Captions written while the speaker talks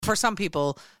For some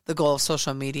people, the goal of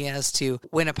social media is to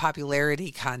win a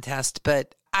popularity contest,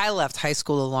 but I left high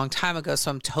school a long time ago,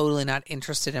 so I'm totally not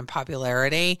interested in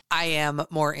popularity. I am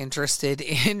more interested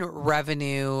in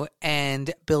revenue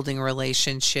and building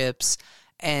relationships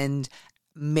and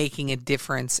making a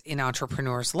difference in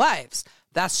entrepreneurs' lives.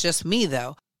 That's just me,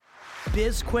 though.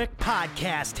 BizQuick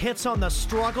Podcast hits on the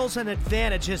struggles and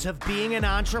advantages of being an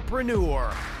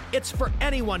entrepreneur. It's for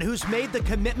anyone who's made the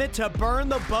commitment to burn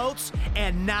the boats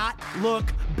and not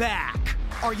look back.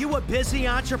 Are you a busy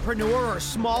entrepreneur or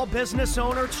small business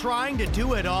owner trying to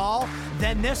do it all?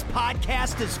 Then this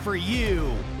podcast is for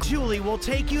you. Julie will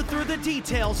take you through the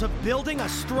details of building a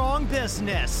strong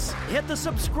business. Hit the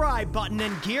subscribe button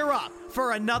and gear up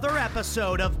for another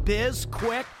episode of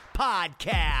BizQuick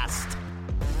Podcast.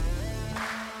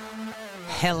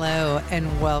 Hello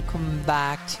and welcome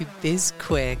back to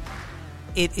BizQuick.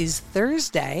 It is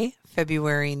Thursday,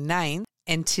 February 9th,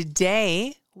 and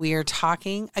today we are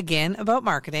talking again about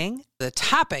marketing. The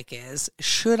topic is,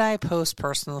 should I post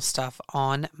personal stuff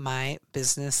on my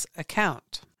business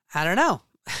account? I don't know.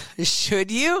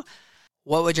 Should you?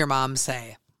 What would your mom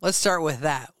say? Let's start with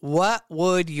that. What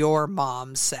would your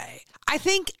mom say? I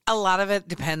think a lot of it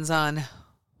depends on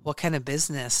what kind of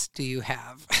business do you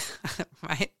have,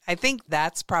 right? I think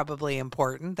that's probably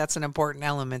important. That's an important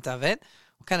element of it.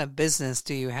 What kind of business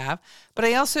do you have? But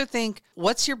I also think,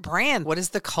 what's your brand? What is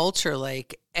the culture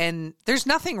like? And there's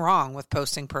nothing wrong with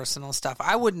posting personal stuff.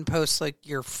 I wouldn't post like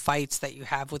your fights that you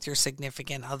have with your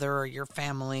significant other or your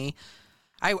family.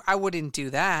 I wouldn't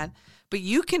do that. But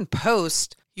you can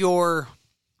post your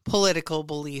political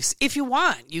beliefs if you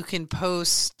want. You can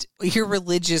post your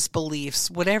religious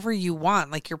beliefs, whatever you want,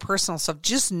 like your personal stuff.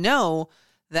 Just know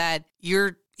that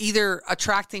you're either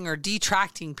attracting or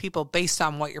detracting people based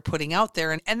on what you're putting out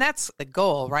there. And that's the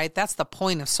goal, right? That's the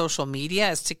point of social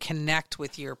media, is to connect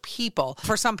with your people.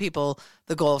 For some people,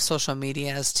 the goal of social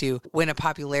media is to win a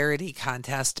popularity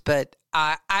contest, but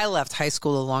I left high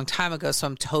school a long time ago, so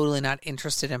I'm totally not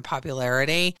interested in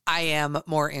popularity. I am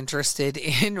more interested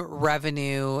in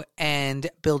revenue and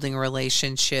building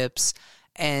relationships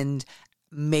and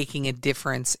making a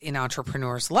difference in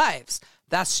entrepreneurs' lives.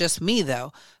 That's just me,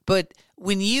 though. But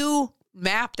when you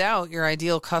mapped out your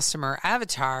ideal customer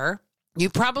avatar, you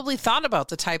probably thought about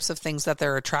the types of things that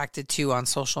they're attracted to on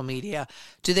social media.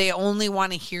 Do they only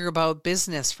want to hear about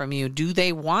business from you? Do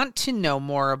they want to know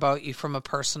more about you from a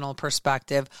personal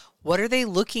perspective? What are they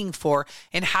looking for?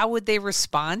 And how would they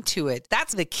respond to it?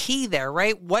 That's the key there,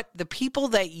 right? What the people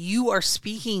that you are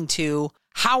speaking to,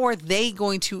 how are they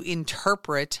going to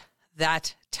interpret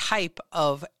that type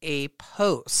of a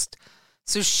post?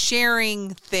 So sharing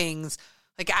things,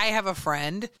 like I have a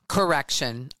friend,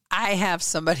 I have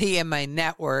somebody in my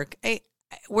network. I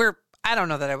don't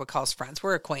know that I would call us friends.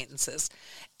 We're acquaintances.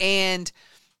 And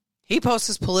he posts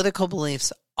his political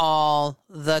beliefs all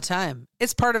the time.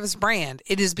 It's part of his brand.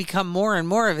 It has become more and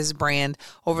more of his brand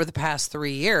over the past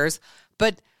 3 years.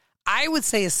 But I would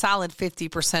say a solid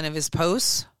 50% of his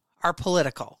posts are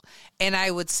political. And I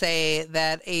would say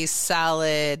that a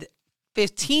solid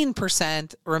remaining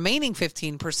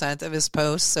 15% of his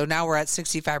posts, so now we're at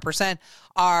 65%,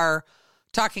 are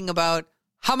talking about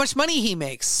how much money he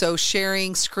makes. So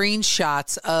sharing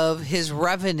screenshots of his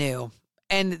revenue.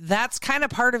 And that's kind of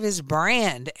part of his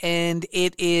brand. And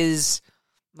it is,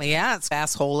 it's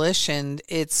asshole-ish and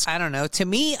it's, I don't know, to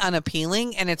me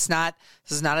unappealing. And this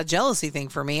is not a jealousy thing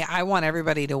for me. I want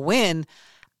everybody to win.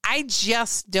 I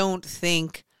just don't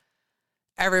think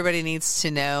everybody needs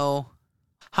to know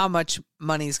how much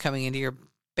money is coming into your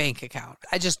bank account.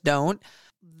 I just don't.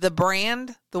 The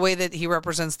brand, the way that he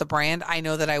represents the brand, I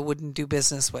know that I wouldn't do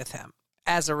business with him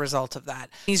as a result of that.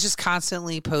 He's just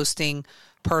constantly posting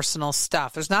personal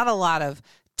stuff. There's not a lot of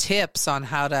tips on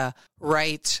how to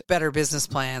write better business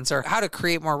plans or how to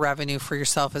create more revenue for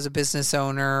yourself as a business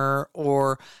owner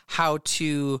or how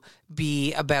to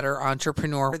be a better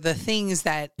entrepreneur. The things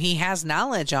that he has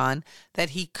knowledge on that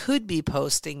he could be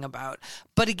posting about.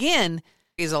 But again,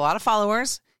 he has a lot of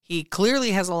followers. He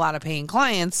clearly has a lot of paying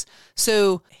clients.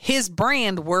 So his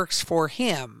brand works for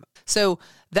him. So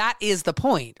that is the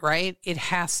point, right? It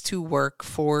has to work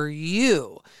for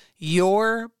you.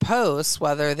 Your posts,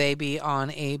 whether they be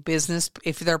on a business,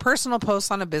 if they're personal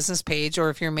posts on a business page, or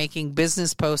if you're making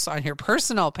business posts on your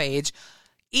personal page,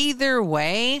 either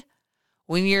way,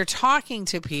 when you're talking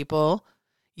to people,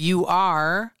 you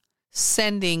are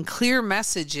sending clear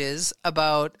messages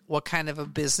about what kind of a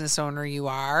business owner you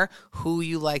are, who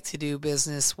you like to do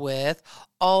business with,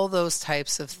 all those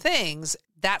types of things.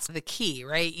 That's the key,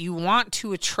 right? You want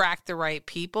to attract the right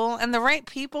people, and the right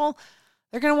people,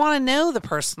 they're going to want to know the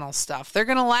personal stuff. They're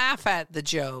going to laugh at the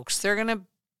jokes. They're going to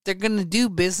They're going to do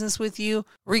business with you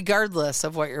regardless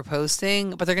of what you're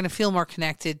posting, but they're going to feel more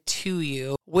connected to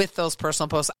you with those personal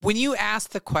posts. When you ask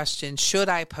the question, should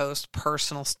I post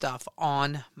personal stuff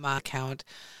on my account?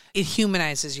 It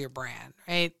humanizes your brand,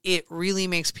 right? It really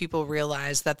makes people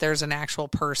realize that there's an actual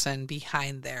person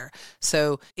behind there.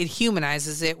 So it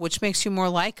humanizes it, which makes you more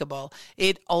likable.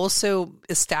 It also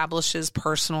establishes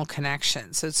personal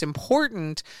connections. So it's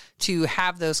important to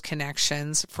have those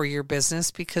connections for your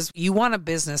business because you want a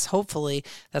business, hopefully,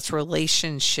 that's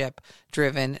relationship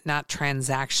driven, not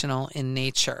transactional in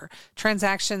nature.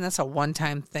 Transaction, that's a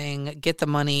one-time thing. Get the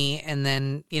money and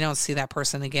then you don't see that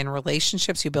person again.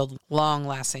 Relationships, you build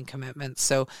long-lasting commitments.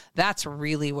 So that's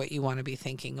really what you want to be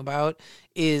thinking about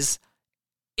is,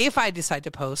 if I decide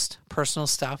to post personal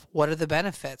stuff, what are the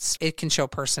benefits? It can show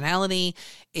personality.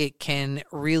 It can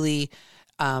really,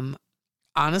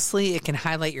 honestly, it can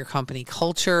highlight your company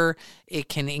culture. It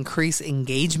can increase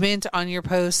engagement on your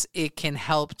posts. It can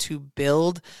help to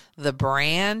build the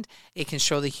brand. It can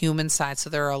show the human side.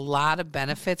 So there are a lot of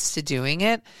benefits to doing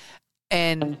it.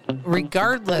 And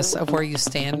regardless of where you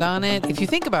stand on it, if you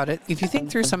think about it, if you think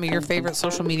through some of your favorite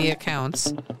social media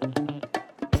accounts,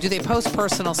 do they post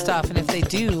personal stuff? And if they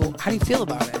do, how do you feel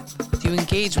about it? Do you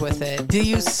engage with it? Do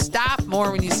you stop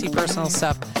more when you see personal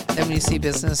stuff than when you see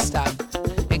business stuff?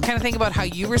 And kind of think about how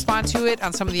you respond to it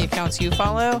on some of the accounts you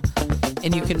follow.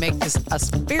 And you can make this a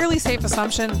fairly safe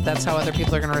assumption that's how other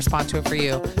people are going to respond to it for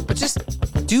you. But just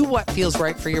do what feels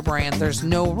right for your brand. There's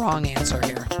no wrong answer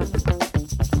here.